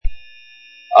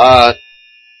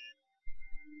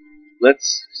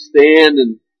Let's stand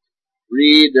and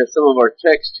read some of our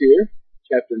text here.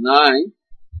 Chapter 9.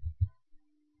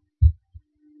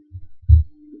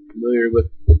 Familiar with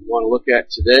what we want to look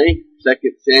at today.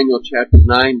 2 Samuel chapter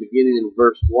 9, beginning in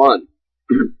verse 1.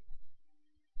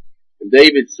 And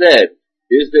David said,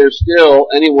 "Is there still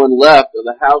anyone left of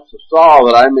the house of Saul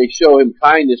that I may show him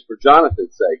kindness for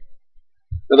Jonathan's sake?"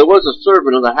 Now there was a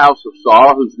servant of the house of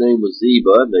Saul whose name was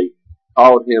Ziba, and they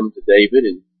called him to David,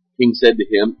 and the king said to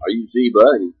him, "Are you Ziba?"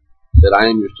 And he said, "I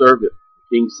am your servant."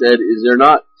 The king said, "Is there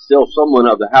not still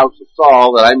someone of the house of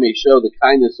Saul that I may show the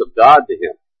kindness of God to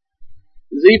him?"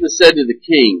 And Ziba said to the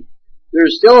king, "There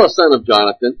is still a son of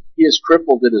Jonathan. He is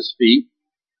crippled in his feet."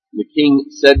 And the king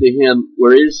said to him,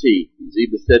 "Where is he?" And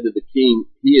Ziba said to the king,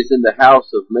 "He is in the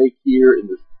house of Machir,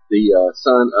 the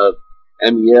son of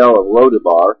Ammiel of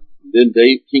Lodebar." And then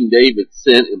King David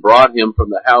sent and brought him from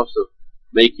the house of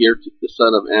Machir, the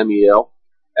son of Ammiel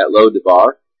at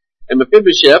Lodebar. And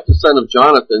Mephibosheth, the son of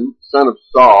Jonathan, son of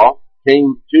Saul,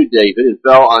 came to David and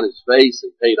fell on his face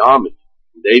and paid homage.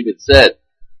 And David said,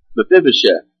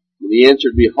 "Mephibosheth." And he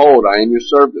answered, "Behold, I am your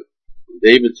servant." And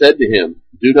David said to him,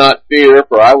 "Do not fear,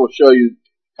 for I will show you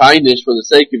kindness for the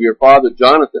sake of your father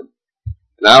Jonathan.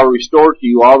 And I will restore to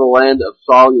you all the land of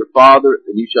Saul your father,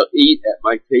 and you shall eat at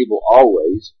my table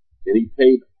always." And he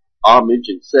paid homage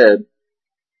and said,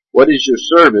 "What is your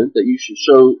servant that you should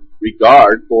show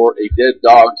regard for a dead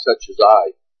dog such as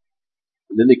I?"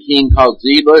 And then the king called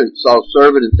Ziba and Saul's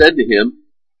servant and said to him,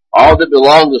 "All that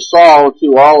belonged to Saul and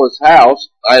to all his house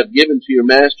I have given to your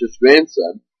master's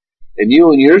grandson, and you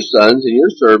and your sons and your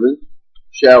servants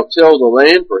shall till the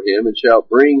land for him, and shall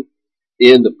bring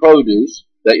in the produce,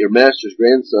 that your master's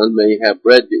grandson may have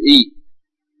bread to eat.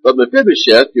 But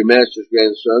Mephibosheth, your master's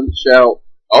grandson, shall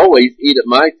always eat at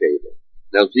my table."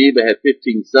 Now Ziba had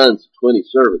 15 sons and 20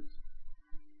 servants.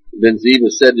 And then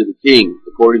Ziba said to the king,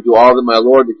 "According to all that my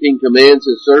lord the king commands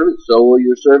his servant, so will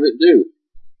your servant do."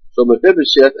 So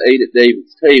Mephibosheth ate at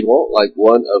David's table, like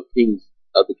one of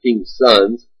the king's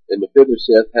sons. And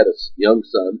Mephibosheth had a young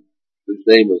son, whose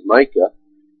name was Micah.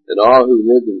 And all who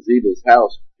lived in Ziba's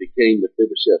house became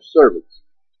Mephibosheth's servants.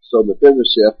 So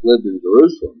Mephibosheth lived in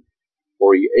Jerusalem,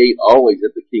 for he ate always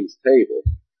at the king's table.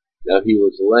 Now he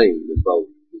was lame in both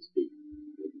his feet.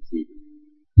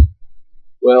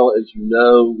 Well, as you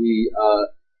know, we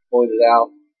pointed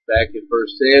out back in 1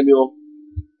 Samuel,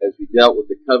 as we dealt with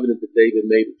the covenant that David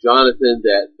made with Jonathan,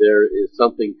 that there is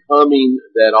something coming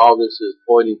that all this is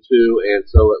pointing to, and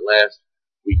so at last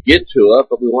we get to it.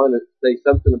 But we want to say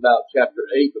something about chapter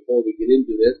 8 before we get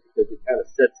into this, because it kind of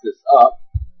sets this up.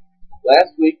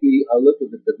 Last week we looked at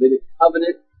the Davidic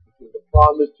covenant, which was a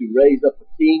promise to raise up a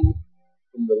king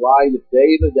from the line of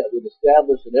David that would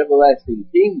establish an everlasting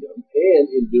kingdom, and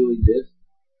in doing this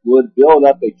would build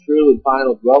up a true and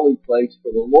final dwelling place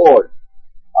for the Lord.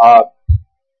 Of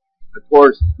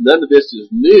course, none of this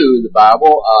is new in the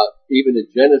Bible. Even in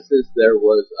Genesis, there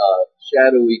was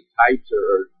shadowy types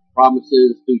or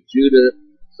promises through Judah,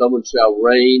 someone shall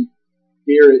reign.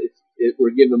 Here,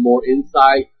 we're given more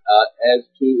insight as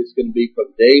to it's going to be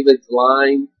from David's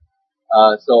line.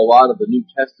 So a lot of the New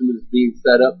Testament is being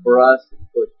set up for us. And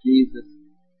of course, Jesus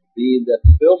being the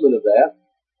fulfillment of that.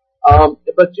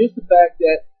 But just the fact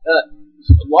that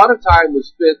a lot of time was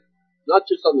spent not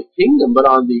just on the kingdom, but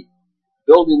on the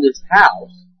building this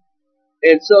house.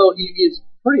 And so it's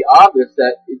pretty obvious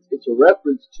that it's a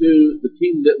reference to the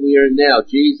kingdom that we are in now.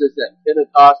 Jesus at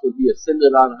Pentecost, when he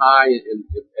ascended on high, and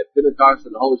at Pentecost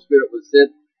when the Holy Spirit was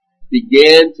sent,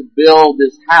 began to build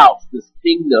this house, this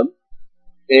kingdom.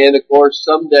 And of course,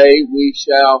 someday we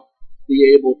shall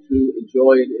be able to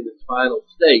enjoy it in its final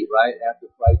state, right, after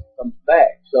Christ comes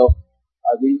back. So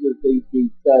these are things being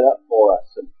set up for us.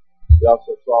 And we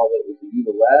also saw that it was a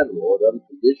unilateral and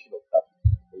unconditional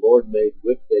covenant the Lord made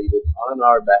with David on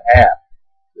our behalf.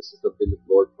 This is something that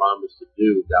the Lord promised to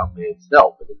do without man's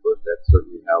help. And of course, that's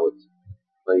certainly how it's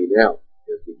playing out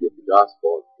as we get the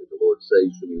gospel, and the Lord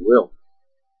saves whom he will.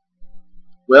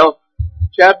 Well,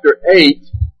 chapter 8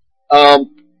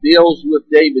 deals with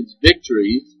David's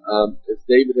victories, as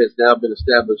David has now been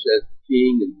established as the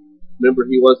king. And remember,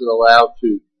 he wasn't allowed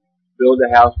to build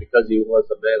a house because he was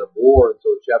a man of war. And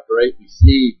so in chapter 8 we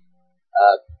see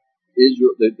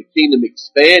Israel, the kingdom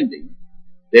expanding.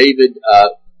 David,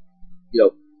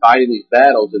 fighting these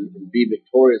battles and being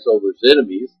victorious over his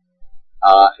enemies.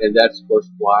 And that's, of course,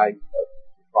 why the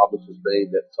promise was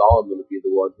made that Solomon would be the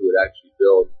one who would actually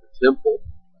build the temple.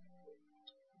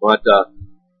 But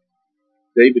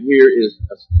David here is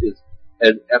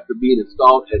after being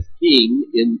installed as king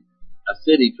in a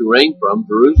city to reign from,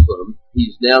 Jerusalem,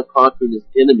 he's now conquering his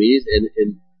enemies, and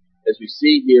as we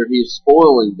see here, he is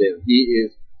spoiling them. He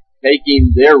is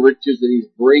taking their riches and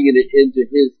he's bringing it into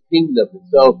his kingdom. And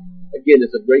so, again,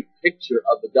 it's a great picture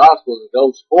of the gospel as it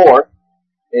goes forth.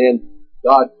 And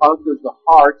God conquers the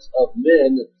hearts of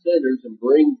men and sinners and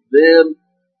brings them,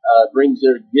 brings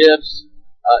their gifts,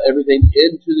 everything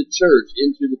into the church,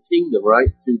 into the kingdom, right?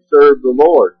 To serve the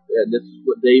Lord. And this is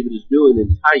what David is doing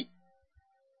in Tite.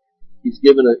 He's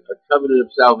given a covenant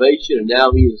of salvation and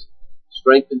now he is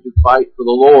strengthened to fight for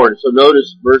the Lord. So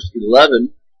notice verse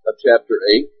 11 of chapter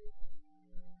 8.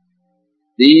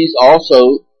 These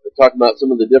also, talking about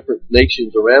some of the different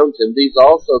nations around him, these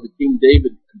also the King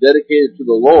David dedicated to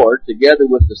the Lord, together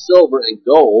with the silver and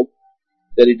gold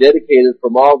that he dedicated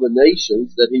from all the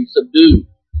nations that he subdued.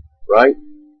 Right?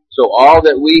 So all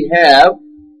that we have,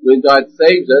 when God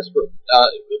saves us,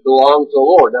 belongs to the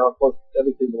Lord. Now, of course,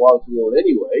 everything belongs to the Lord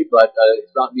anyway, but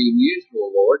it's not being used for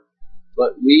the Lord.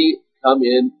 But we come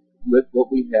in with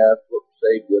what we have, what we're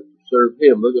saved with, to serve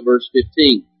him. Look at verse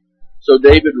 15. So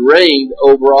David reigned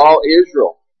over all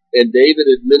Israel, and David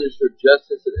administered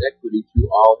justice and equity to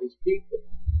all his people.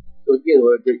 So again,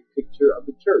 what a great picture of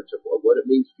the church, of what it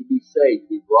means to be saved,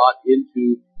 to be brought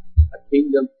into a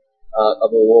kingdom of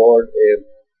the Lord, and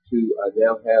to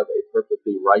now have a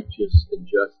perfectly righteous and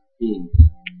just king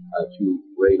to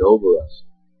reign over us.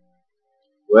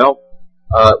 Well,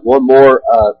 one more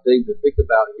thing to think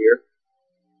about here.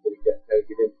 We kind of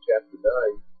get into chapter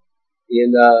 9.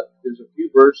 And there's a few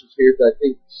verses here that I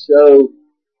think show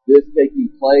this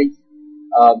taking place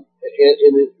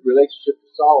in relationship to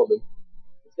Solomon.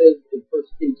 It says in 1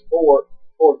 Kings 4,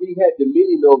 "For he had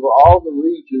dominion over all the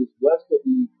regions west of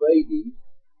the Euphrates,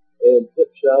 and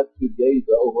Tipshah to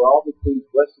Gaza, over all the kings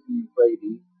west of the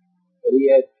Euphrates, and he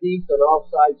had peace on all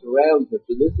sides around him."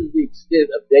 So this is the extent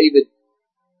of David.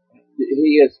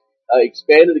 He has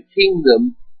expanded the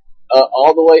kingdom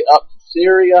all the way up to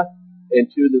Syria and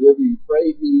to the river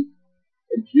Euphrates,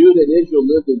 and Judah and Israel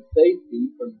lived in safety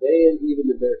from Dan even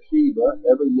to Beersheba,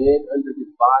 every man under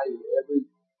his vine and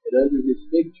under his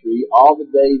fig tree, all the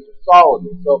days of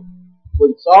Solomon. So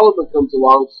when Solomon comes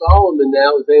along, Solomon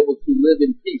now is able to live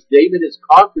in peace. David has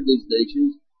conquered these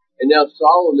nations, and now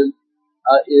Solomon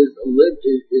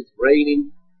is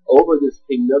reigning over this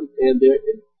kingdom, and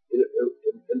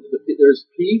there's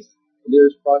peace and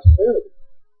there's prosperity.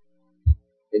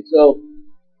 And so,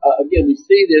 again, we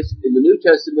see this in the New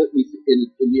Testament. We see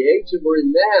in the age that we're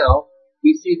in now,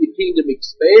 we see the kingdom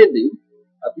expanding,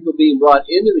 people being brought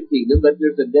into the kingdom, but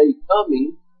there's a day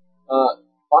coming,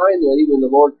 finally, when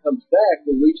the Lord comes back,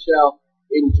 and we shall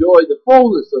enjoy the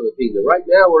fullness of the kingdom. Right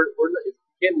now, we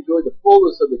can't enjoy the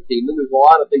fullness of the kingdom. There's a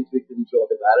lot of things we can enjoy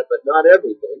about it, but not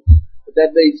everything. But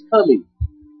that day's coming.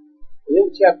 And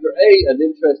in chapter 8, an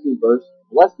interesting verse,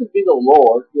 "Blessed be the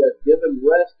Lord, who hath given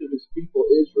rest to his people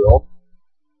Israel,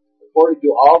 according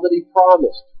to all that he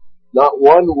promised. Not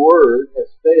one word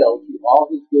has failed to all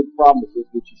his good promises,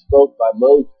 which he spoke by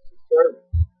Moses his servant."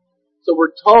 So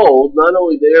we're told, not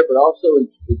only there, but also in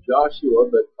Joshua,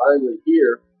 but finally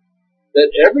here,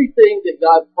 that everything that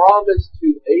God promised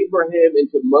to Abraham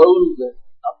and to Moses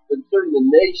concerning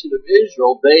the nation of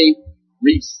Israel, they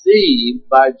received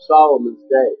by Solomon's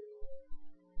day.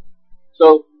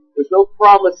 So there's no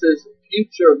promises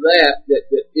future of that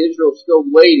Israel's still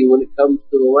waiting when it comes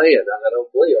to the land. I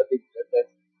don't believe. I think that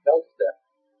tells that.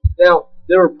 Now,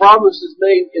 there were promises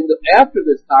made after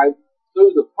this time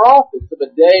through the prophets of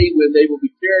a day when they will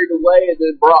be carried away and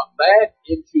then brought back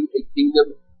into a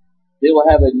kingdom. They will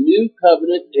have a new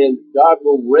covenant and God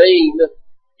will reign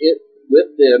it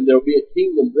with them. There will be a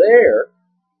kingdom there.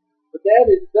 But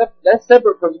that's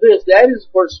separate from this. That is,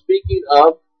 of course, speaking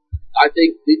of, I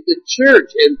think, the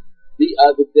church and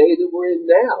the day that we're in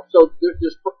now. So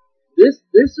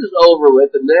this is over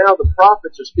with, and now the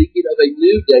prophets are speaking of a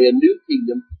new day, a new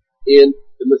kingdom in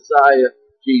the Messiah,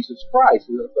 Jesus Christ.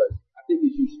 And I think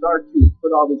as you start to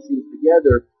put all these things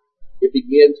together, it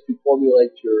begins to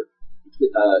formulate your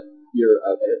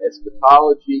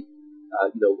eschatology,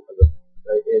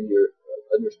 and your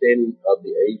understanding of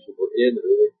the age that we're in, the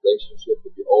relationship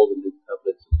with the Old and New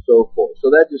Covenants, and so forth.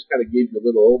 So that just kind of gives you a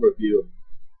little overview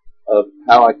of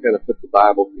how I kind of put the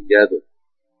Bible together.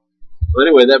 So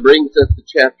anyway, that brings us to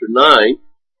chapter 9.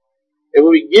 And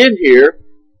when we get here,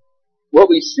 what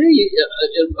we see,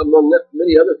 among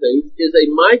many other things, is a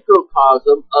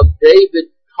microcosm of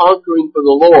David conquering for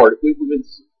the Lord. We've been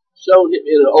shown him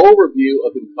in an overview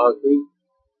of him conquering,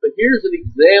 but here's an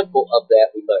example of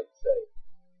that, we might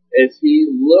say, as he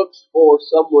looks for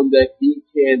someone that he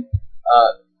can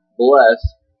bless,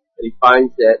 and he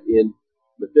finds that in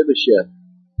Mephibosheth.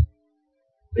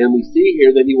 And we see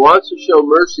here that he wants to show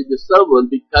mercy to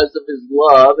someone because of his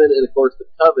love and of course the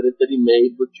covenant that he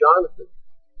made with Jonathan.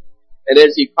 And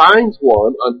as he finds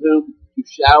one on whom to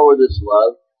shower this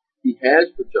love he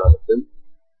has for Jonathan,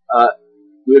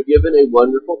 we're given a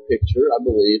wonderful picture, I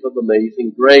believe, of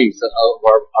amazing grace of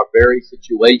our very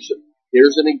situation.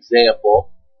 Here's an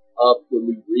example of when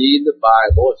we read the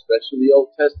Bible, especially the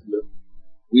Old Testament,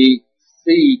 we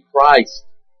see Christ.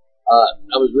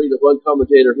 I was reading one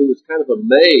commentator who was kind of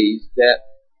amazed that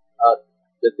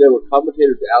there were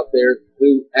commentators out there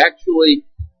who actually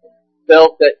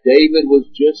felt that David was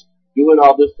just doing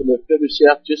all this to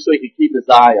Mephibosheth just so he could keep his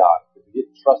eye on him. He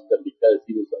didn't trust him because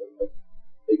he was a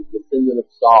descendant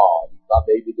of Saul. He thought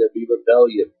maybe there'd be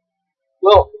rebellion.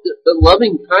 Well, the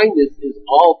loving kindness is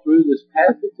all through this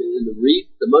passage, and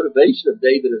the motivation of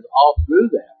David is all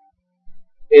through that.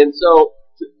 And so,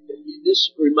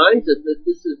 this reminds us that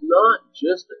this is not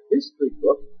just a history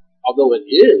book, although it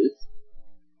is,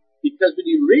 because when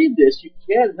you read this, you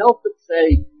can't help but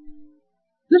say,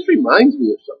 this reminds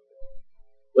me of something.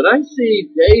 When I see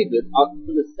David,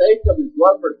 for the sake of his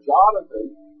love for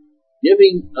Jonathan,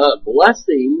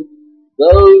 blessing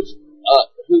those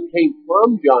who came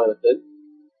from Jonathan,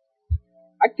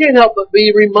 I can't help but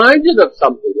be reminded of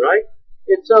something, right?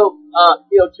 And so,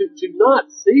 to not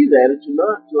see that and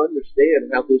to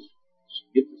understand how this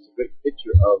gives us a great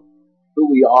picture of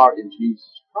who we are in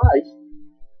Jesus Christ,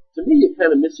 to me it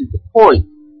kind of misses the point.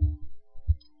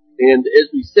 And as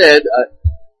we said,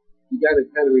 you got to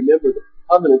kind of remember the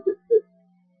covenant that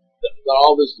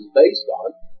all this is based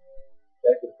on.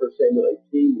 Back in 1 Samuel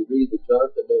 18, we read that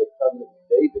Jonathan made a covenant with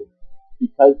David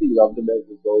because he loved him as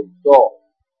his own soul.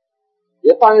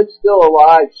 If I am still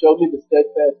alive, show me the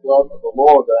steadfast love of the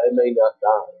Lord that I may not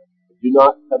die. Do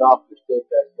not cut off your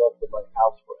steadfast love from my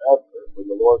house forever, when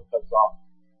the Lord cuts off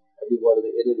every one of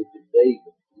the enemies of David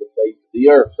from the face of the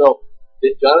earth. So,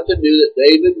 Jonathan knew that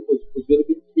David was going to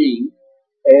be king,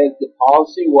 and the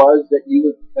policy was that you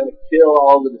would kind of kill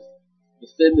all the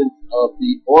descendants of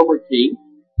the former king,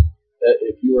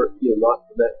 if you were not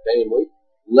from that family,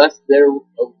 lest there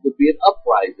would be an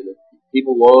uprising.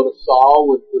 People loyal to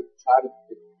Saul would try to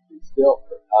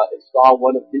install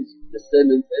one of his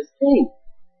descendants as king.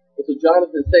 And so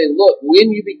Jonathan's saying, look, when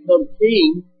you become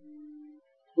king,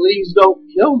 please don't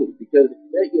kill me, because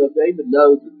David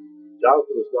knows that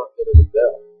Jonathan was not going to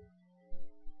rebel.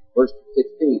 Verse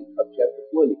 16 of chapter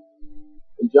 20.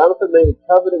 And Jonathan made a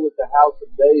covenant with the house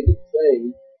of David,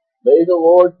 saying, may the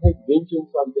Lord take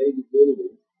vengeance on David's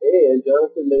enemies. And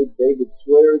Jonathan made David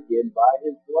swear again by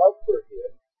his love for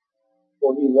him,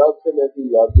 for he loved him as he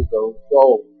loved his own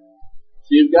soul. So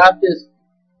you've got this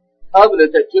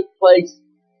covenant that took place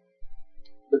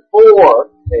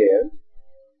beforehand.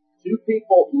 Two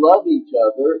people love each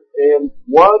other, and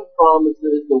one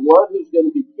promises, the one who's going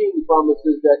to be king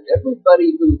promises that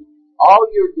everybody all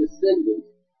your descendants,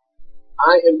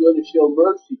 I am going to show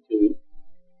mercy to,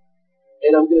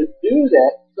 and I'm going to do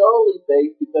that solely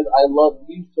based because I love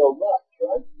you so much,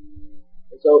 right?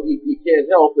 And so you can't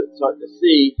help but start to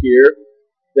see here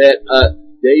that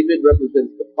David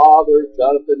represents the father,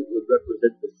 Jonathan would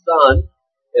represent the son,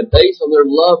 and based on their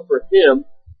love for him,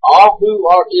 all who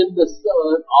are in the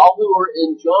son, all who are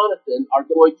in Jonathan are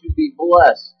going to be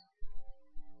blessed.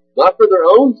 Not for their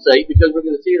own sake, because we're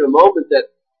going to see in a moment that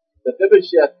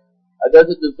Mephibosheth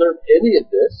doesn't deserve any of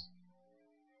this,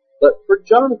 but for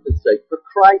Jonathan's sake, for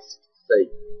Christ's sake,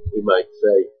 we might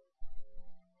say.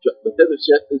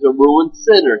 Mephibosheth is a ruined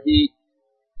sinner. He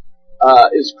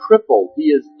is crippled.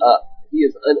 He is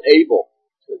unable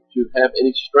to have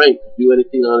any strength to do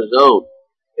anything on his own.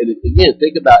 And again,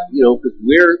 think about, because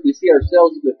we see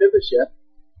ourselves in Mephibosheth.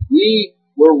 We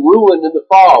were ruined in the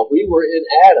fall. We were in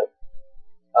Adam.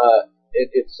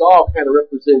 And Saul kind of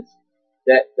represents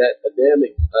that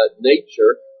Adamic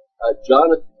nature.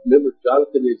 Jonathan,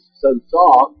 his son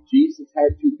Saul, Jesus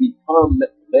had to become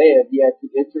man. He had to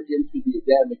enter into the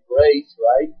Adamic race,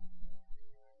 right?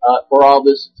 For all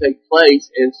this to take place.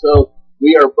 And so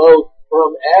we are both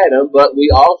from Adam, but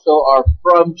we also are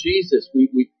from Jesus.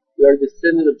 We are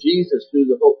descendant of Jesus through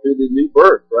the new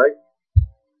birth, right?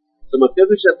 So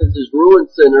Mephibosheth is this ruined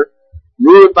sinner,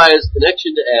 ruined by his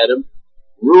connection to Adam,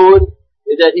 ruined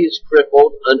in that he is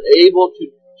crippled, unable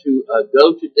to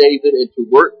go to David and to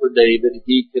work for David.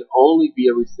 He can only be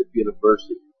a recipient of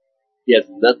mercy. He has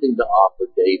nothing to offer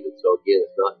David, so again,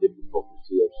 it's not difficult to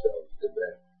see ourselves in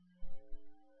that.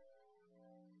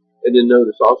 And then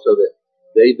notice also that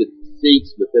David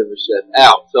seeks Mephibosheth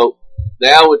out. So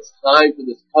now it's time for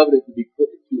this covenant to be put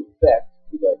into effect,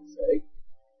 we might say.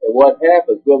 And what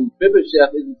happens? Well,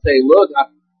 Mephibosheth isn't saying, look,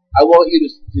 I want you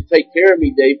to take care of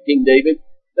me, King David.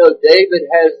 No, David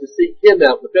has to seek him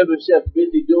out. Mephibosheth's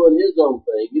busy doing his own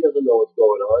thing. He doesn't know what's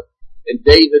going on. And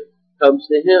David comes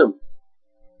to him.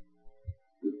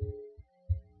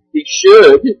 He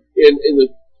should, in the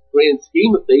grand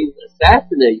scheme of things,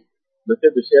 assassinate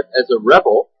Mephibosheth as a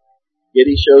rebel, yet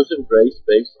he shows him grace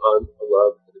based on a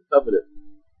love and a covenant.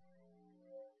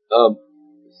 I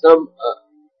was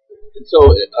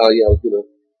going to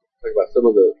talk about some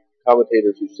of the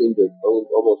commentators who seem to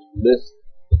almost miss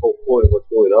the whole point of what's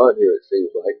going on here, it seems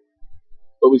like.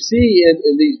 But we see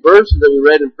in these verses that we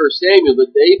read in 1 Samuel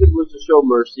that David was to show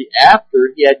mercy after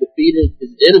he had defeated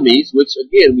his enemies, which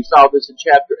again, we saw this in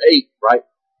chapter 8, right?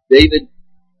 David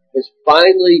has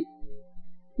finally,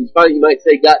 you might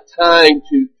say, got time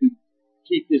to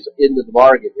keep his end of the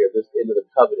bargain here, this end of the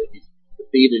covenant. He's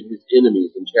defeated his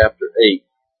enemies in chapter 8.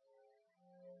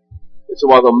 And so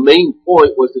while the main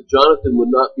point was that Jonathan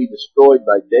would not be destroyed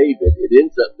by David, it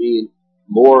ends up being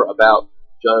more about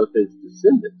Jonathan's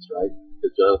descendants, right?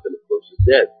 Because Jonathan, of course, is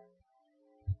dead.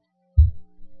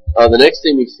 The next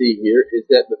thing we see here is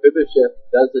that Mephibosheth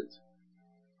doesn't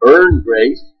earn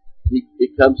grace.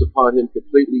 It comes upon him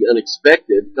completely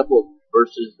unexpected. A couple of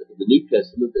verses in the New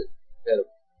Testament that kind of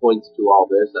points to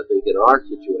all this, I think, in our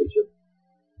situation.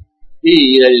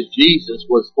 He, that is Jesus,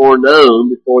 was foreknown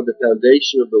before the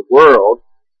foundation of the world,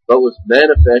 but was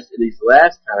manifest in these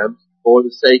last times for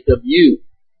the sake of you.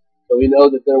 So we know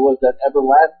that there was that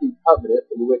everlasting covenant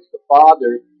in which the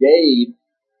Father gave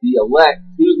the elect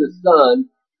to the Son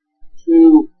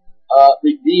to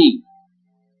redeem.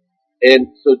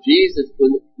 And so Jesus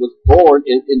was born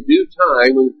in due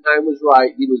time, when the time was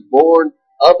right. He was born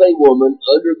of a woman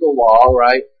under the law,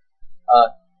 right?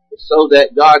 So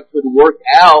that God could work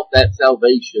out that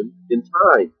salvation in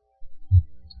time.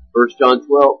 1 John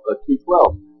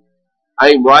 2:12. I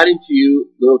am writing to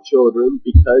you, little children,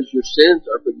 because your sins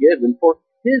are forgiven for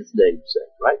His name's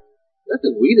sake, right? Not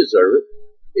that we deserve it.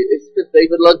 It's because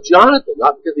David loved Jonathan,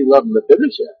 not because he loved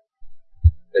Mephibosheth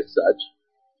as such.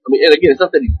 I mean, and again, it's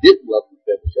not that he didn't love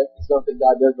Mephibosheth. It's not that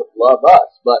God doesn't love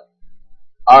us, but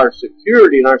our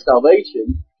security and our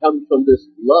salvation comes from this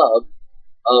love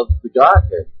of the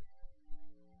Godhead.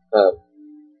 I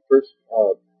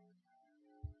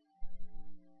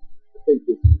think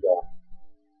this is,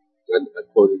 I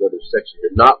quote another section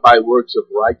here, not by works of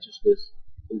righteousness,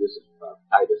 and this is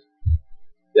Titus,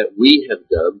 that we have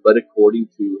done, but according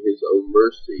to His own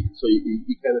mercy. So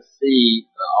you kind of see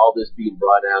all this being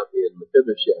brought out in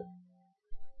Mephibosheth.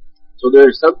 So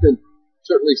there's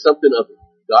certainly something of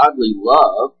godly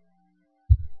love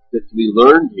that to be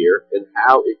learned here, and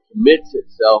how it commits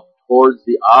itself towards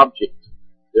the object.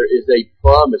 There is a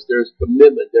promise, there is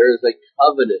commitment, there is a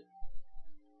covenant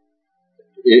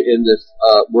in this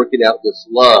working out this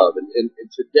love. And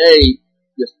today,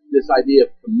 this idea of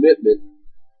commitment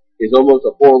is almost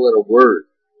a four-letter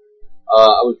word.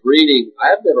 I was reading, I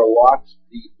have never watched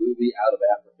the movie Out of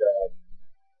Africa. I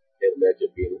can't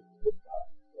imagine being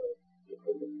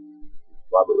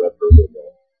Robert Redford and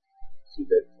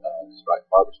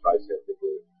Barbra Streisand.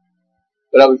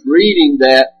 But I was reading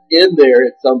that in there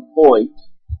at some point,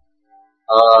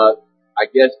 I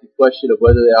guess the question of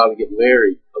whether they ought to get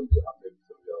married comes up. Maybe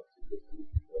something else.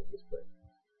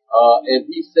 And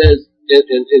he says,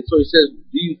 and so he says,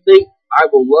 do you think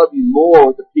I will love you more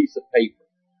with a piece of paper?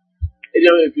 And,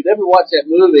 if you've never watched that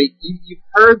movie, you've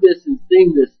heard this and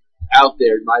seen this out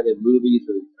there, might in movies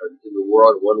or in the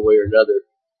world one way or another.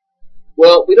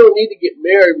 Well, we don't need to get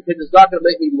married because it's not going to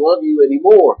make me love you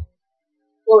anymore.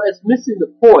 Well, that's missing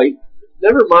the point.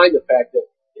 Never mind the fact that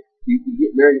you can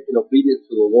get married in obedience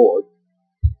to the Lord.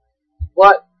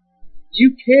 But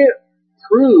you can't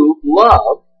prove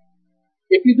love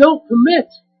if you don't commit.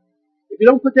 If you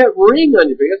don't put that ring on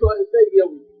your finger. That's why I say,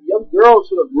 young girls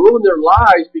who have ruined their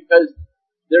lives because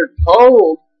they're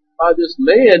told by this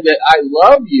man that I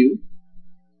love you,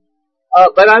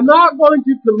 but I'm not going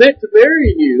to commit to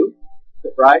marrying you,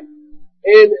 right?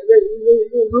 And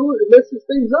it messes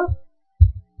things up.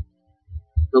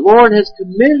 The Lord has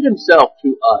committed Himself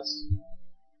to us.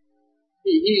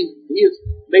 He has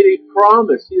made a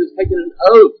promise. He has taken an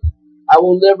oath. I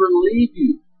will never leave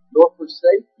you nor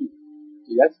forsake you.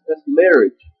 See, that's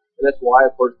marriage. And that's why,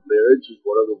 of course, marriage is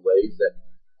one of the ways that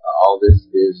all this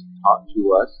is taught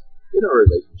to us in our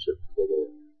relationship to the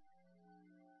Lord.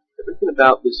 Everything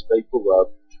about this faithful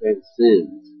love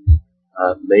transcends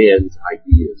man's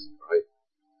ideas, right?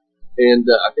 And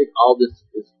I think all this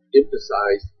is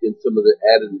emphasized in some of the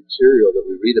added material that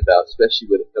we read about, especially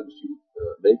when it comes to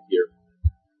Machir,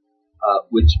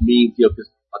 which means, because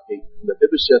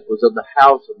Mephibosheth was of the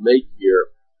house of Machir,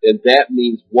 and that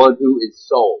means one who is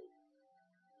sold.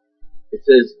 It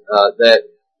says that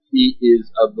he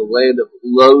is of the land of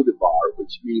Lodabar,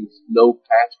 which means no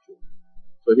pasture.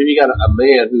 So here you got a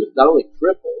man who is not only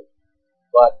crippled,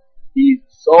 but he's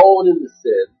sold into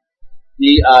sin.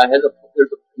 He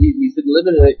he's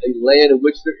living in a land in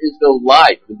which there is no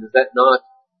life. I mean, does that not,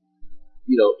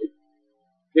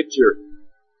 picture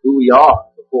who we are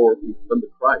before we come to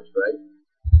Christ, right?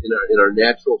 In our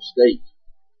natural state.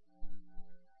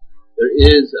 There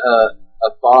is a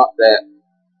thought that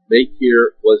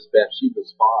Machir was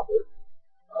Bathsheba's father,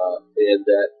 and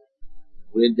that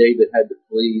when David had to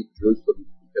flee Jerusalem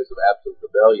because of Absalom's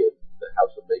rebellion, the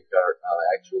house of Machir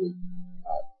actually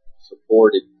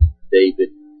supported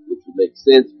David, which would make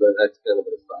sense, but that's kind of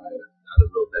an aside. I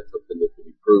don't know if that's something that can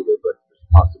be proven, but there's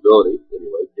a possibility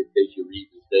anyway, in case you read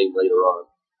his name later on.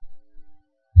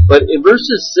 But in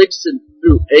verses 6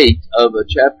 through 8 of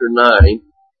chapter 9,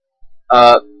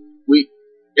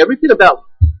 everything about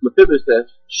Mephibosheth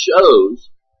shows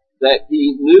that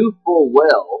he knew full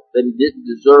well that he didn't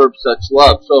deserve such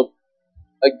love. So,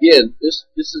 again, this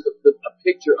is a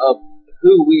picture of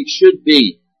who we should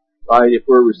be, right, if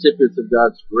we're recipients of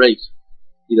God's grace.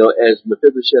 As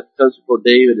Mephibosheth comes before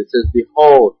David, it says,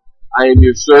 "Behold, I am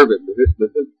your servant." He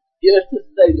doesn't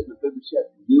say that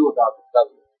Mephibosheth knew about the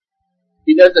covenant.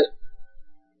 He doesn't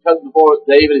come before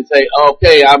David and say,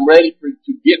 "Okay, I'm ready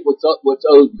to get what's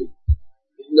owed me."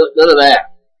 None of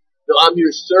that. No, I'm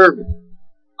your servant.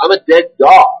 I'm a dead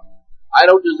dog. I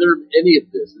don't deserve any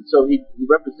of this. And so he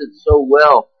represents so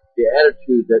well the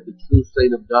attitude that the true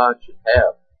saint of God should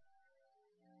have.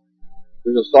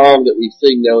 There's a song that we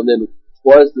sing now and then.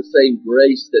 "'Twas the same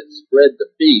grace that spread the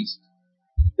feast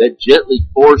that gently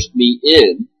forced me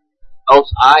in,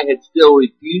 else I had still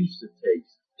refused to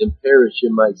taste and perish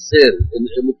in my sin." And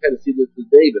we kind of see this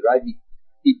with David, right?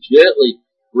 He gently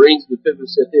brings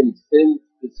Mephibosheth in. He sends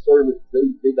his servant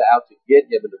David out to get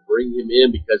him and to bring him in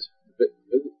because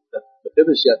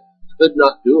Mephibosheth could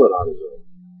not do it on his own.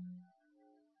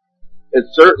 And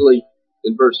certainly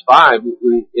in verse 5,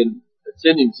 in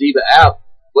sending Ziba out,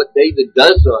 what David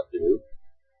does not do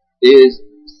is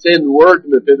send word to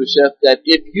Mephibosheth that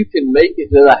if you can make it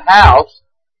to the house,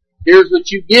 here's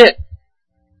what you get.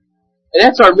 And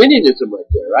that's Arminianism right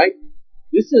there, right?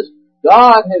 This is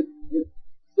God has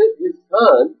sent His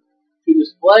Son to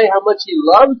display how much He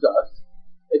loves us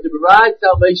and to provide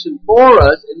salvation for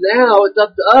us, and now it's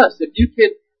up to us. If you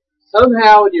can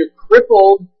somehow in your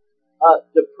crippled,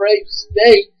 depraved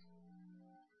state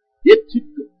get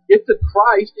to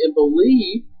Christ and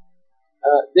believe,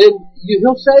 then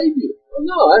He'll save you. Well,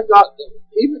 no, that's not,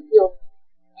 even,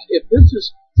 if this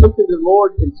is something the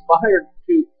Lord inspired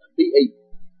to be a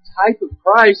type of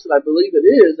Christ, and I believe it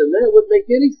is, then that wouldn't make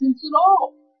any sense at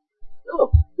all.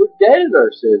 No, we're dead in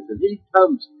our sins, and He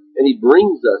comes and He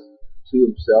brings us to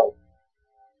Himself.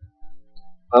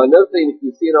 Another thing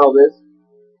you see in all this,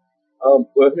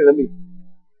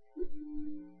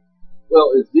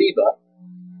 is Ziba,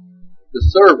 the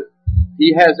servant.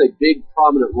 He has a big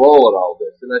prominent role in all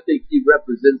this, and I think he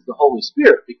represents the Holy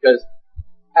Spirit, because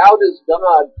how does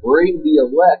God bring the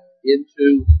elect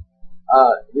into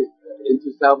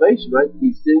salvation, right?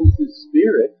 He sends His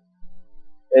Spirit,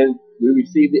 and we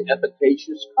receive the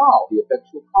efficacious call, the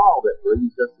effectual call that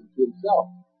brings us into Himself.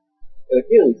 And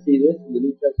again, we see this in the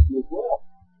New Testament as well.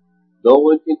 No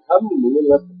one can come to me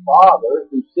unless the Father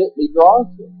who sent me draws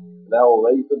him, and I will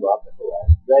raise him up at the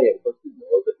last day. And of course, we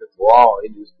know that the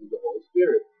drawing is through the Holy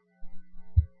Spirit.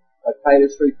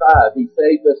 Titus 3:5, He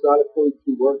saved us not according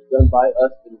to works done by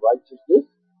us in righteousness.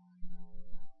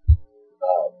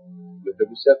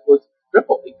 Mephibosheth was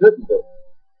crippled, he couldn't move,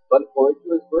 but according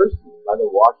to His mercy, by the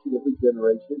washing of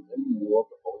regeneration and renewal of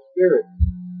the Holy Spirit,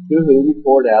 to whom He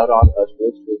poured out on us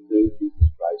rich with through Jesus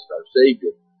Christ our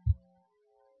Savior.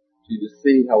 So you just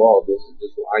see how all this is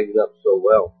just lining up so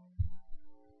well.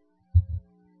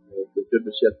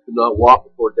 Mephibosheth could not walk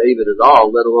before David at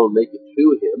all, let alone make it to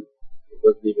him. He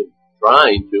wasn't even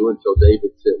trying to until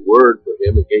David sent word for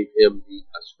him and gave him the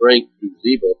strength through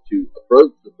Ziba to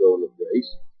approach the throne of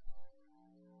grace.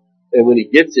 And when he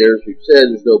gets there, as we've said,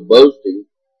 there's no boasting,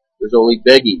 there's only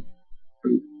begging.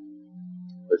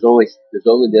 There's only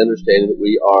the understanding that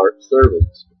we are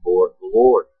servants before the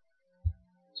Lord.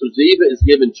 So Ziba is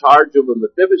given charge over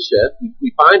Mephibosheth.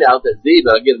 We find out that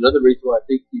Ziba, again, another reason why I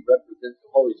think he represents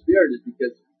the Holy Spirit is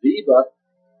because Ziba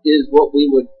is what we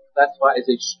would classify as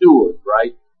a steward,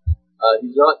 right?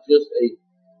 He's not just a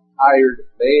hired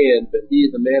man, but he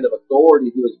is a man of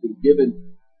authority who has been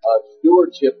given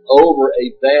stewardship over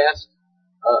a vast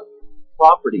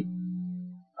property.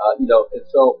 And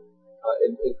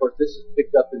of course this is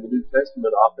picked up in the New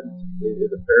Testament often in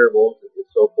the parables and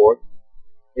so forth.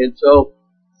 And so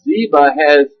Ziba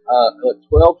has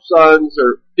 12 sons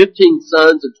or 15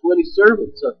 sons and 20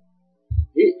 servants. So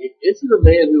this is a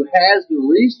man who has the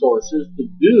resources to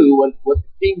do what the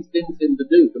king sends him to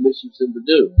do, commissions him to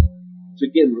do. Which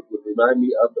again would remind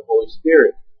me of the Holy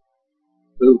Spirit,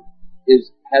 who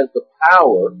has the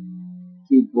power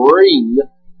to bring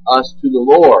us to the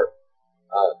Lord.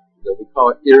 We call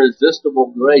it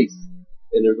irresistible grace,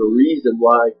 and there's a reason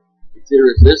why it's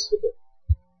irresistible.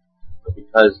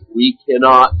 Because we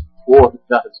cannot thwart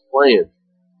God's plan.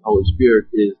 The Holy Spirit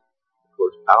is, of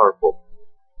course, powerful.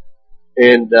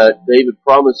 And David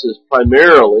promises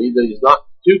primarily that he's not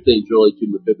two things really to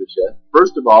Mephibosheth.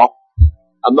 First of all,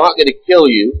 I'm not going to kill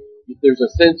you. There's a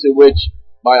sense in which,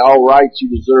 by all rights, you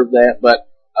deserve that, but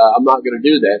I'm not going to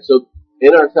do that. So,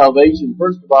 in our salvation,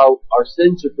 first of all, our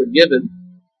sins are forgiven.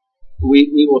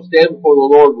 We will stand before the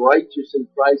Lord righteous in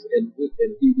Christ, and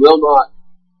He will not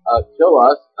kill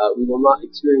us. We will not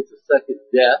experience a second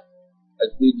death,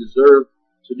 as we deserve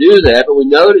to do that. But we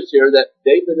notice here that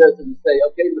David doesn't say,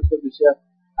 okay, Mephibosheth,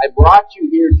 I brought you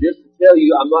here just to tell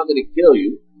you I'm not going to kill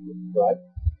you. Right?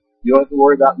 You don't have to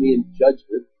worry about me in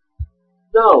judgment.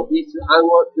 No, he said, I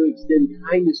want to extend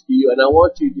kindness to you, and I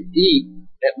want you to eat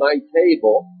at my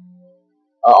table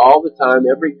all the time,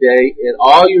 every day, and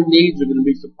all your needs are going to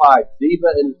be supplied. Ziba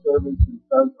and his servants and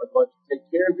sons are going to take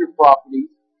care of your property,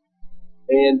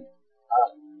 and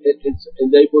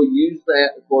they will use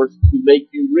that, of course, to make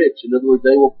you rich. In other words,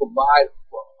 they will provide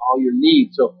for all your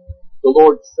needs. So the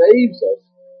Lord saves us,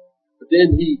 but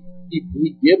then He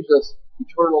gives us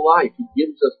eternal life. He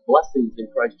gives us blessings in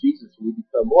Christ Jesus, and we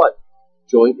become what?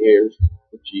 Joint heirs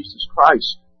with Jesus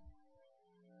Christ.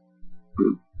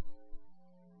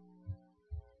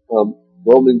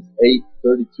 Romans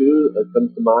 8:32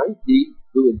 comes to mind. He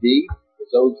who indeed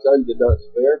his own son did not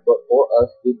spare, but for us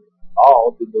did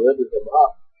all to deliver him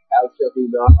up, how shall he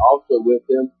not also with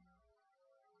him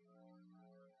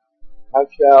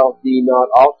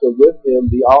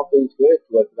be all things granted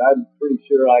to us? And I'm pretty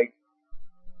sure I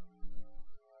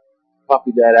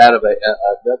copied that out of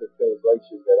another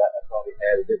translation that I probably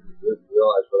had. I didn't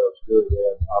realize what I was doing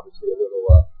there. Obviously a little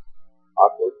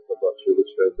awkward. I'm not sure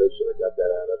which translation I got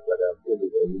that out of, but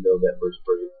anyway, you know that verse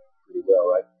pretty well,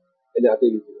 right? And I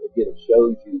think, again, it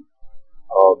shows you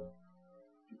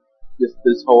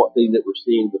this whole thing that we're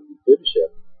seeing with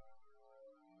Mephibosheth.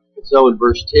 And so in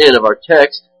verse 10 of our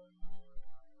text,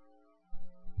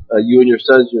 you and your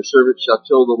sons and your servants shall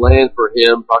till the land for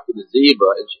him, talking to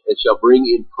Ziba, and shall bring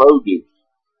in produce,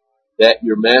 that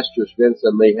your master's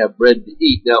grandson may have bread to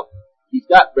eat. Now, he's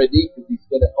got bread to eat because he's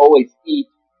going to always eat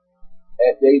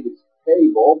at David's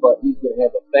table, but he's going to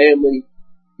have a family.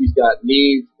 He's got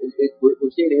needs.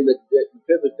 We're seeing him that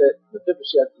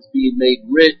Mephibosheth is being made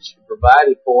rich and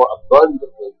provided for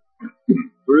abundantly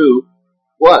through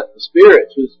what? The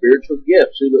Spirit, through the spiritual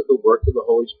gifts, through the work of the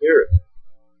Holy Spirit.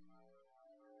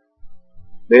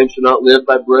 Man shall not live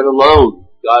by bread alone.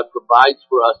 God provides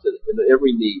for us in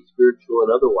every need, spiritual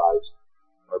and otherwise,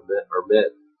 are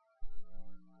met.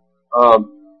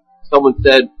 Someone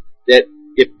said that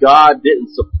if God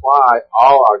didn't supply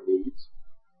all our needs,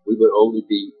 we would only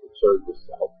be concerned with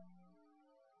self.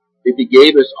 If He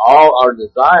gave us all our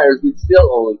desires, we'd still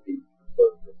only be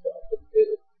concerned with self.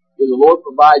 And the Lord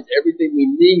provides everything we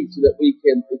need so that we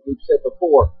can, as we've said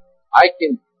before, I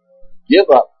can give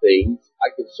up things. I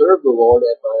can serve the Lord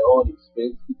at my own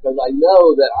expense because I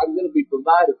know that I'm going to be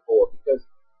provided for because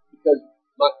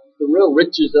the real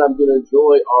riches that I'm going to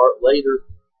enjoy are later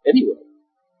anyway.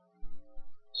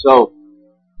 So,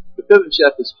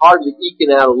 Mephibosheth is hardly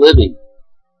eking out a living.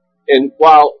 And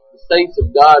while the saints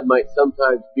of God might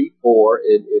sometimes be poor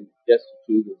and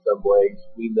destitute in some ways,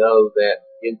 we know that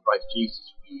in Christ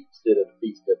Jesus we sit at a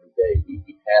feast every day. We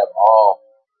have all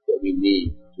that we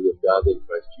need to live godly in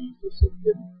Christ Jesus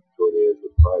and join heirs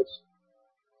with Christ.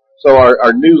 So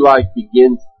our new life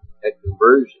begins at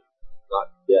conversion,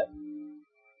 not death.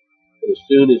 And as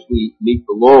soon as we meet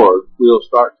the Lord, we'll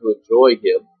start to enjoy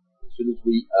Him. As soon as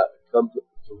we come to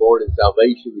the Lord in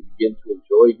salvation, we begin to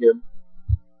enjoy Him.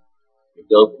 We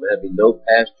go from having no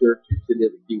pasture to sitting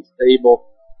at the King's table,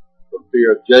 from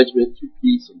fear of judgment to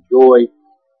peace and joy.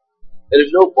 And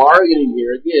there's no bargaining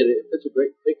here. Again, it's such a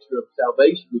great picture of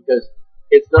salvation because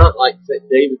it's not like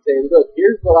David saying, look,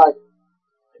 here's what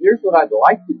I'd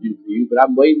like to do for you, but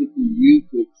I'm waiting for you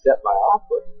to accept my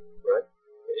offer, right?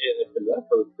 And that's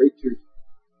how the preachers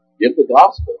give the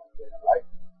gospel, right?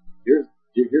 Here's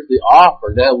the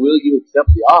offer. Now, will you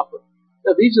accept the offer?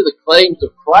 Now, these are the claims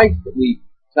of Christ that we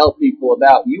tell people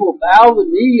about. You will bow the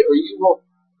knee or you will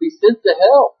be sent to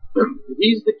hell.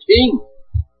 He's the King,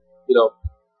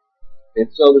 And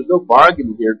so there's no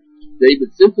bargaining here.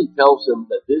 David simply tells him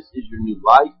that this is your new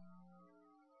life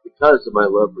because of my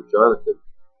love for Jonathan.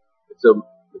 And so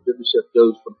Mephibosheth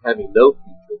goes from having no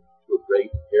future to a great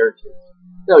inheritance.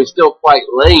 Now he's still quite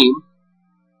lame,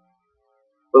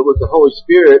 but with the Holy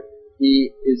Spirit,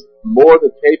 he is more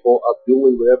than capable of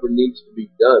doing whatever needs to be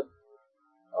done.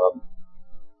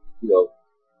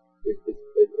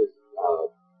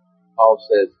 Paul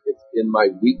says, it's in my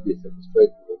weakness that the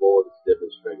strength of the Lord is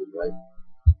demonstrated, right?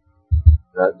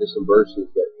 There's some verses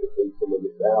that bring some of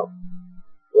this out.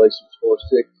 Galatians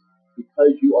 4:6,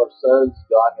 because you are sons,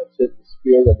 God has sent the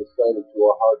Spirit of His Son into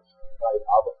our hearts, crying,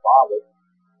 Abba, Father.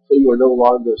 So you are no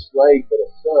longer a slave, but a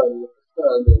son. With the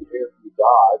Son, then heir from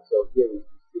God. So again, we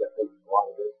see that a lot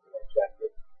of this in that chapter.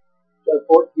 John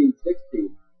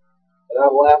 14:16, and I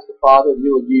will ask the Father, and He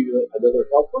will give you another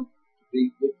helper to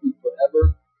be with you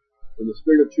forever. When the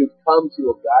Spirit of truth comes, He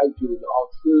will guide you into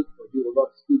all truth, for He will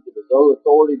not speak of His own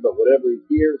authority, but whatever He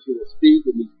hears, He will speak,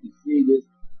 and we see this,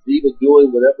 even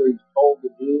doing whatever He's told to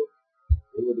do.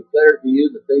 He will declare to you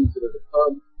the things that are to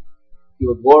come. He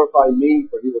will glorify me,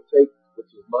 for He will take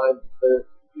which is mine and declare it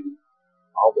to you.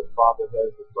 All that Father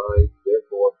has is mine,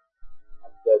 therefore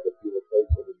I said that He will take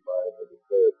what is mine and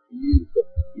declare it to you. So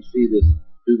you see this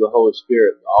through the Holy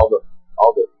Spirit. All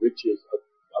the riches of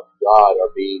God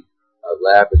are being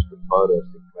lavished upon us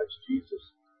in Christ Jesus.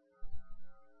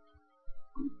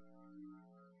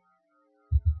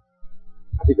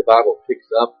 I think the Bible picks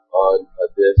up on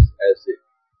this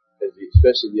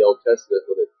especially in the Old Testament,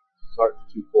 when it starts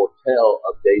to foretell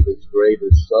of David's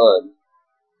greater son.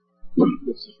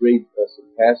 Let's just read some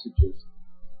passages.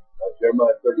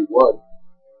 Jeremiah 31.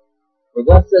 For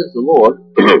thus says the Lord,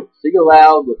 sing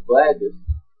aloud with gladness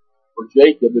for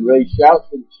Jacob, and raise shouts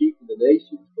for the chief of the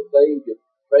nations, proclaim your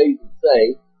praise and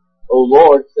say, O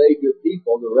Lord, save your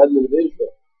people, the remnant of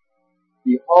Israel.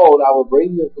 Behold, I will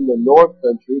bring them from the north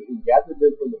country and gather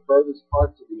them from the furthest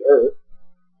parts of the earth.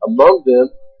 Among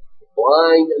them, the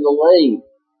blind and the lame,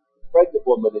 the pregnant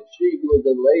woman and she who is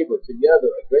in labor, together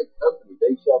a great company,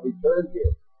 they shall return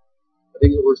here. I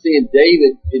think what we're seeing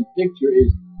David in picture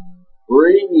is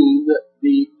bringing the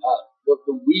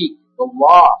weak, the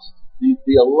lost,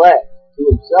 the elect to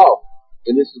himself.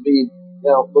 And this is being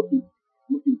now looking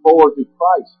forward to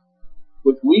Christ.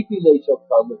 With weeping they shall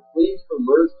come, with pleas for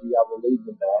mercy I will lead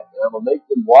them back, and I will make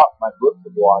them walk by brooks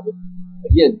of water.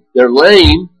 Again, they're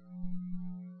lame,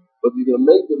 but you're going to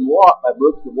make them walk by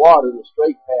brooks of water in a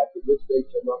straight path in which they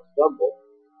shall not stumble.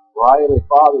 For I am a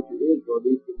father to Israel, and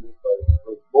these things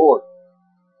are born.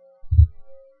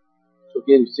 So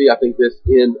again, you see, I think this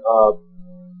in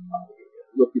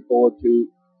looking forward to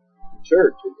the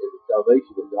church and the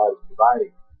salvation that God is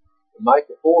providing. In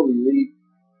Micah 4, we read,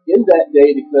 in that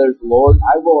day, declares the Lord,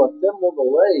 I will assemble the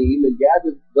lame and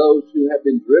gather those who have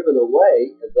been driven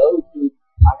away, and those who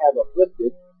I have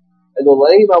afflicted. And the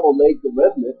lame I will make the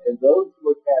remnant, and those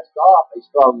who are cast off a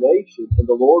strong nation, and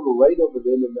the Lord will reign over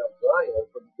them in Mount Zion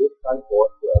from this time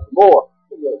forth forevermore.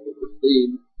 So that's what we're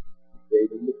seeing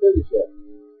David and Mephibosheth.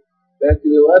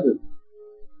 Matthew 11.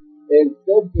 And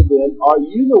said to them, are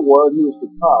you the one who is to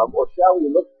come, or shall we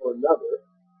look for another?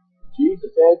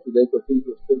 Jesus answered them, because he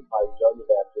was sent by John the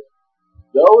Baptist,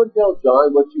 go and tell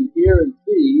John what you hear and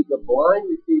see, the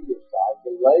blind receive their sight,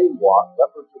 the lame walk,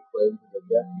 lepers are cleansed, and the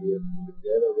deaf hear, and the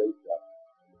dead are raised up,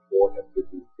 and the poor have good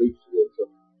news preached to them. So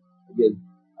again,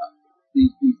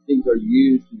 these things are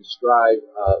used to describe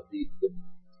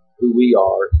who we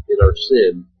are in our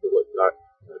sin, and what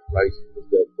Christ has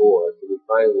done for us. And then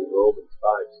finally, Romans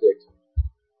 5:6.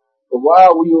 But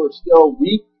while we were still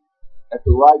weak, at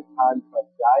the right time,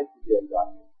 Christ died for the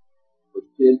ungodly. For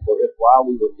sin, for if while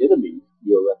we were enemies,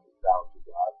 we are reconciled to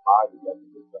God by the death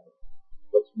of His Son.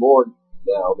 What's more,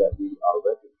 now that we are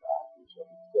reconciled, we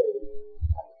shall be saved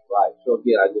by His life. So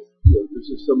again, there's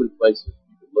just so many places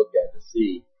you can look at to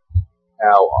see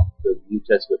how the New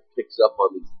Testament picks up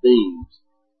on these themes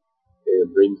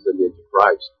and brings them into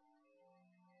Christ.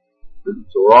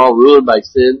 So we're all ruined by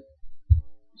sin.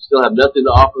 We still have nothing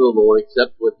to offer the Lord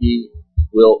except what He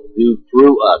will do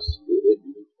through us.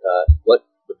 What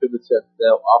Mephibosheth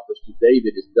now offers to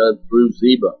David is done through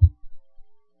Ziba.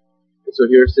 And so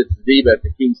here sits Ziba at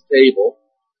the king's table,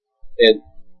 and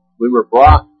when we're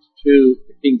brought to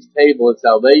the king's table in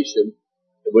salvation,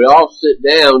 and we all sit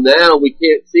down, now we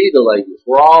can't see the lameness.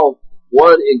 We're all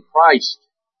one in Christ,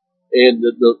 and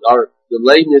the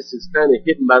lameness is kind of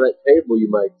hidden by that table, you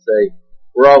might say.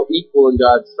 We're all equal in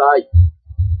God's sight.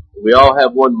 We all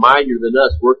have one mightier than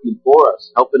us working for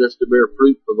us, helping us to bear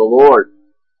fruit for the Lord.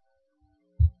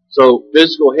 So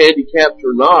physical handicaps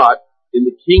or not, in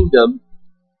the kingdom,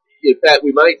 in fact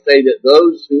we might say that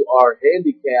those who are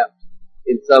handicapped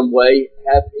in some way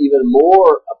have even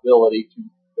more ability to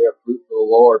bear fruit for the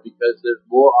Lord because there's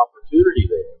more opportunity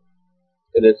there.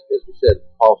 And as we said,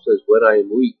 Paul says, when I am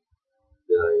weak,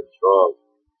 then I am strong.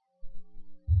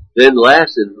 Then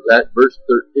last in that verse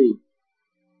 13.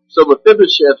 So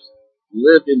Mephibosheth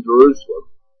lived in Jerusalem,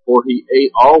 for he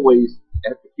ate always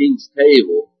at the king's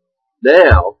table.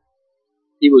 Now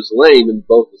he was lame in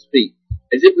both his feet.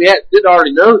 As if we didn't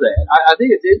already know that. I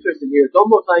think it's interesting here. It's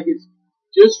almost like it's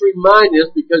just reminding us,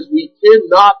 because we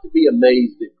tend not to be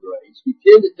amazed at grace. We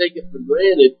tend to take it for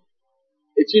granted.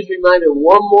 It's just reminding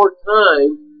one more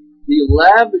time the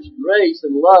lavish grace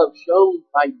and love shown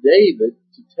by David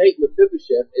to take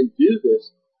Mephibosheth and do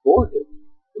this for him.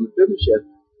 And Mephibosheth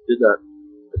did not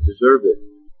deserve it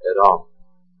at all.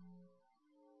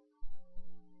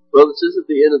 Well, this isn't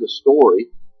the end of the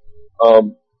story. I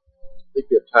think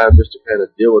we have time just to kind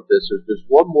of deal with this. There's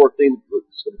one more thing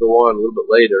that's going to go on a little bit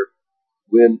later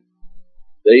when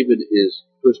David is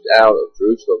pushed out of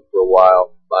Jerusalem for a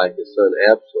while by his son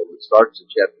Absalom. It starts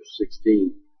in chapter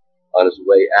 16 on his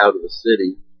way out of the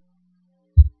city.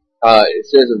 It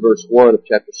says in verse 1 of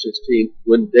chapter 16,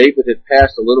 when David had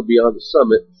passed a little beyond the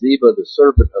summit, Ziba, the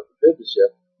servant of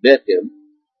Mephibosheth, met him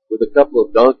with a couple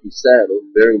of donkeys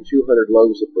saddled, bearing 200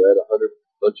 loaves of bread, 100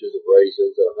 bunches of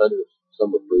raisins, and 100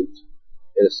 summer fruits,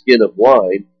 and a skin of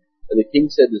wine. And the king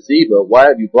said to Ziba, why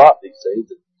have you brought these things?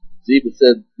 And Ziba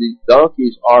said, the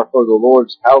donkeys are for the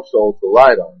Lord's household to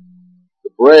ride on,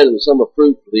 the bread and the summer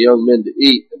fruit for the young men to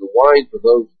eat, and the wine for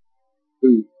those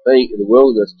who faint in the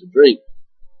wilderness to drink.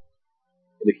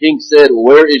 And the king said, well,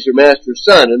 where is your master's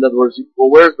son? In other words, well,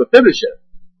 where's Mephibosheth?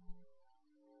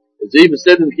 And Ziba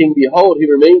said to the king, behold, he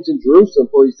remains in Jerusalem,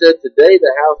 for he said, today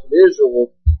the house of Israel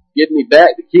will give me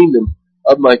back the kingdom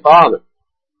of my father.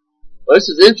 Well, this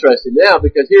is interesting now,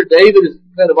 because here David is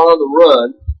kind of on the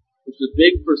run. It's a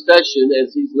big procession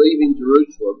as he's leaving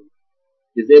Jerusalem.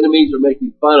 His enemies are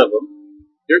making fun of him.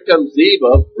 Here comes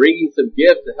Ziba bringing some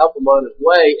gifts to help him on his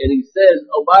way, and he says,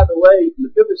 oh, by the way,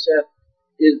 Mephibosheth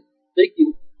is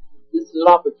thinking this is an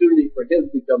opportunity for him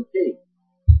to become king.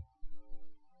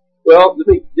 Well,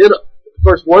 then, of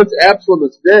course, once Absalom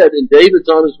is dead and David's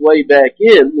on his way back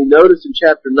in, we notice in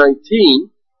chapter 19,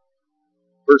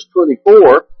 verse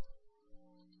 24,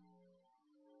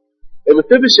 and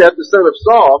Mephibosheth, the son of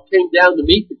Saul, came down to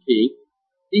meet the king.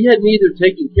 He had neither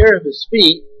taken care of his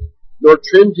feet, nor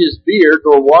trimmed his beard,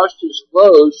 nor washed his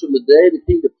clothes from the day the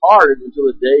king departed until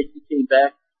the day he came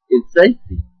back in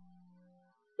safety.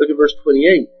 Look at verse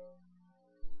 28.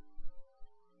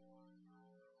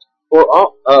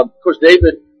 Of course,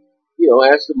 David,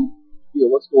 asked him,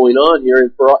 what's going on here?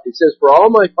 And it says, for all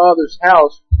my father's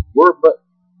house were but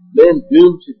men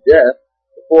doomed to death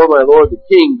before my lord the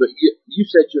king, but you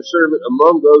set your servant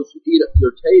among those who eat at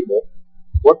your table.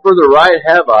 What further right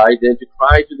have I than to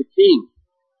cry to the king?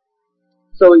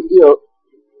 So,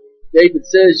 David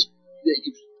says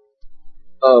that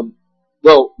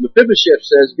Mephibosheth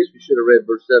says, I guess we should have read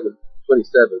verse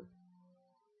 27.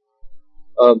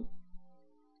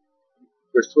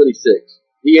 Verse 26.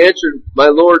 He answered, my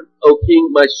lord, O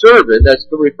king, my servant, that's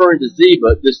referring to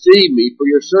Ziba, deceived me, for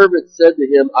your servant said to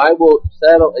him, I will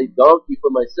saddle a donkey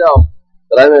for myself,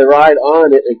 that I may ride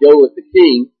on it and go with the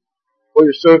king, for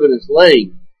your servant is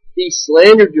lame. He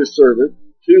slandered your servant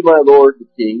to my lord the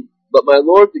king, but my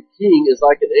lord the king is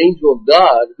like an angel of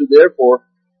God, who do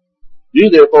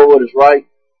therefore what is right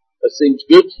that seems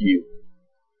good to you.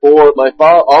 For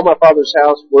all my father's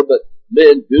house were but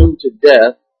men doomed to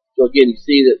death. So again, you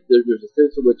see that there's a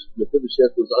sense in which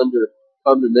Mephibosheth was under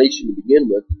condemnation to begin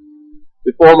with,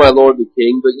 before my lord the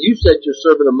king, but you set your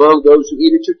servant among those who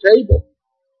eat at your table.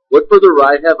 What further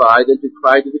right have I than to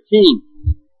cry to the king?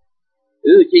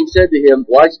 And then the king said to him,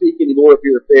 why speak any more of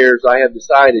your affairs? I have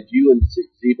decided you and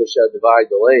Ziba shall divide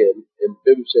the land. And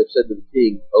Mephibosheth said to the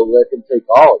king, oh, let him take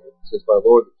all of it, since my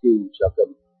lord the king shall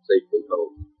come safely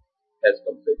home. Has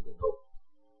come safely home.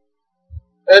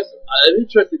 That's an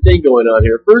interesting thing going on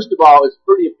here. First of all, it's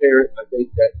pretty apparent, I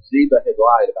think, that Ziba had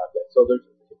lied about that. So there's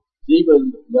Ziba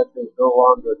is no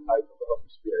longer a type of the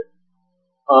Holy Spirit.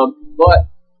 And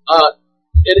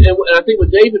I think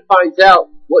when David finds out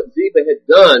what Ziba had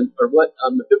done, or what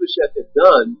Mephibosheth had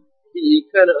done, he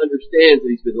kind of understands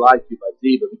that he's been lied to by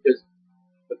Ziba, because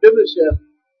Mephibosheth,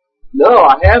 no,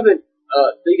 I haven't,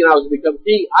 thinking I was going to become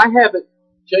king, I haven't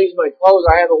changed my clothes,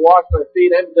 I haven't washed my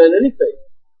feet, I haven't done anything.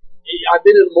 I've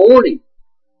been in mourning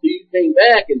till you came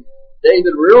back, and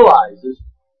David realizes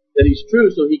that he's true,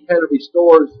 so he kind of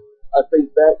restores things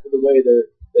back to the way that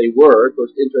they were. Of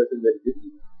course, interesting that he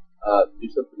didn't do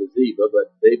something to Ziba,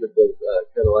 but David was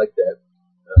kind of like that,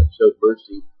 showed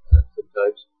mercy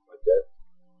sometimes like that.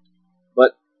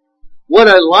 But what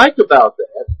I like about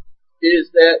that is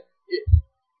that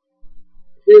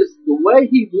the way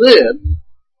he lived,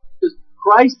 because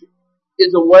Christ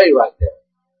is away right now.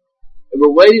 And we're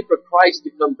waiting for Christ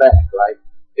to come back, right?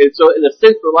 And so in a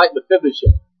sense we're like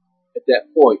Mephibosheth at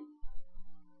that point.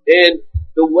 And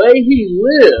the way he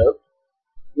lived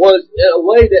was in a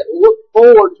way that looked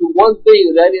forward to one thing,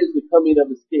 and that is the coming of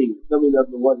his king, the coming of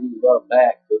the one he loved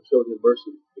back, to show him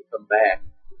mercy to come back,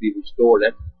 to be restored.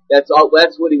 That's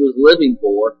what he was living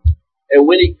for. And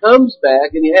when he comes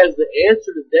back and he has the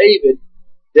answer to David,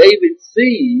 David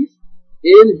sees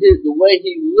in the way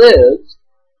he lives,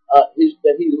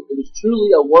 that he was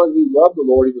truly a one who loved the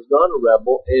Lord. He was not a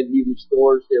rebel, and he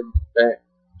restores him back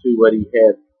to what he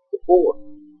had before.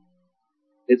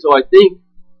 And so I think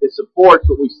it supports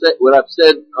what I've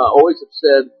said, always have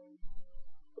said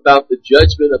about the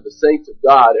judgment of the saints of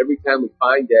God. Every time we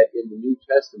find that in the New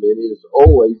Testament, it is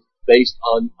always based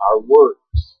on our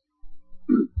works.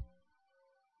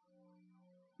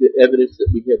 The evidence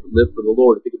that we have lived for the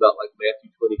Lord. Think about like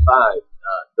Matthew 25.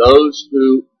 Those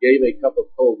who gave a cup of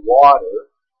cold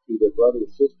water to their brother or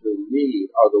sister in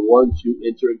need are the ones who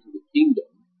enter into the kingdom.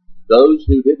 Those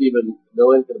who didn't even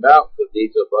know anything about the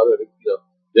needs of a brother,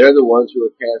 they're the ones who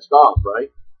are cast off,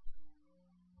 right?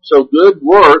 So good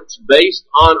works based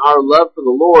on our love for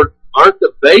the Lord aren't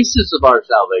the basis of our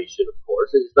salvation, of course.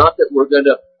 It's not that we're going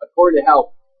to, according to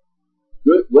how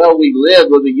well we live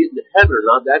when we get into heaven or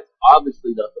not. That's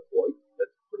obviously not the point.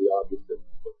 That's pretty obvious that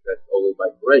that's only by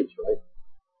grace, right?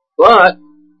 But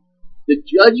the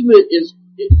judgment is,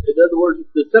 in other words,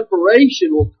 the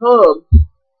separation will come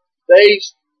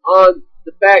based on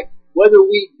the fact whether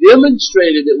we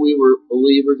demonstrated that we were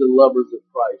believers and lovers of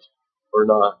Christ or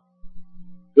not.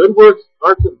 Good works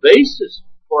aren't the basis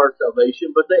for our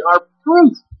salvation, but they are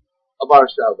proof of our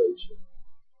salvation.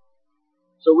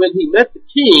 So when he met the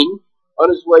king on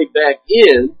his way back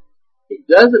in, he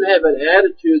doesn't have an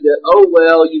attitude that, oh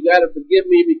well, you gotta forgive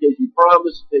me because you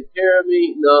promised to take care of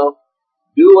me. No.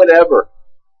 Do whatever.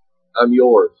 I'm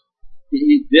yours.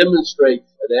 He demonstrates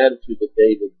an attitude that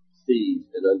David sees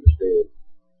and understands.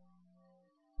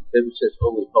 David says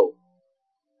only hope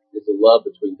is the love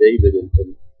between David and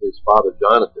his father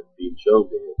Jonathan being shown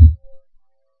to him.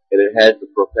 And it has a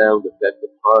profound effect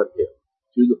upon him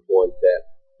to the point that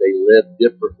they live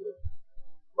differently.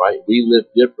 Right? We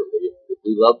live differently. If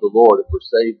we love the Lord, if we're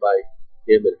saved by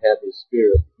him and have his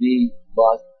spirit, we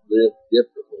must live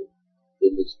differently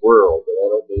in this world. And I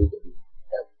don't mean that we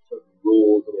have certain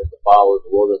rules that we have to follow that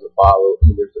the world doesn't follow. I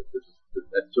mean,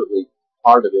 that's certainly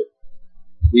part of it.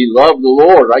 We love the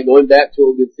Lord, right? Going back to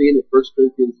what we've been seeing in 1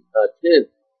 Corinthians 10.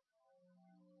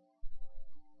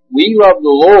 We love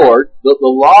the Lord, but the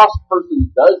lost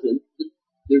person doesn't.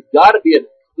 There's got to be a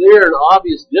clear and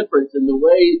obvious difference in the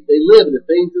way they live and the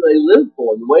things that they live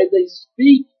for, and the way they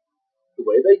speak, the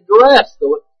way they dress, the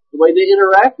way they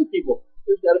interact with people.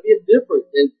 There's got to be a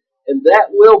difference, and that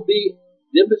will be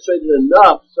demonstrated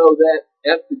enough so that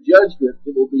at the judgment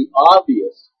it will be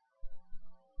obvious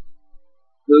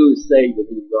who is saved and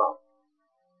who's not,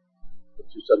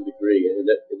 to some degree.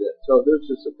 So there's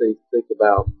just some things to think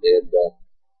about, and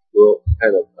we'll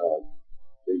kind of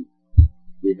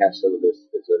rehash some of this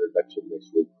as an introduction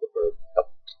next week or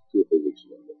 2 or 3 weeks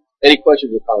from now. Any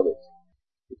questions or comments?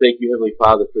 Thank you, Heavenly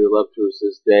Father, for your love to us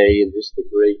this day and just the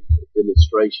great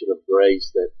demonstration of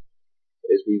grace that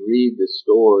as we read this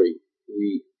story,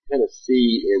 we kind of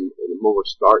see in a more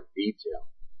stark detail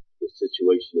the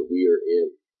situation that we are in.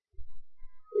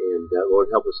 And Lord,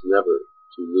 help us never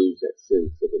to lose that sense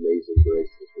of amazing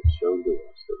grace that's been shown to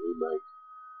us,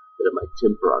 that it might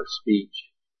temper our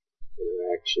speech and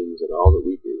our actions and all that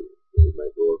we do, that we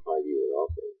might glorify you in all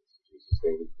things. In Jesus'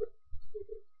 name.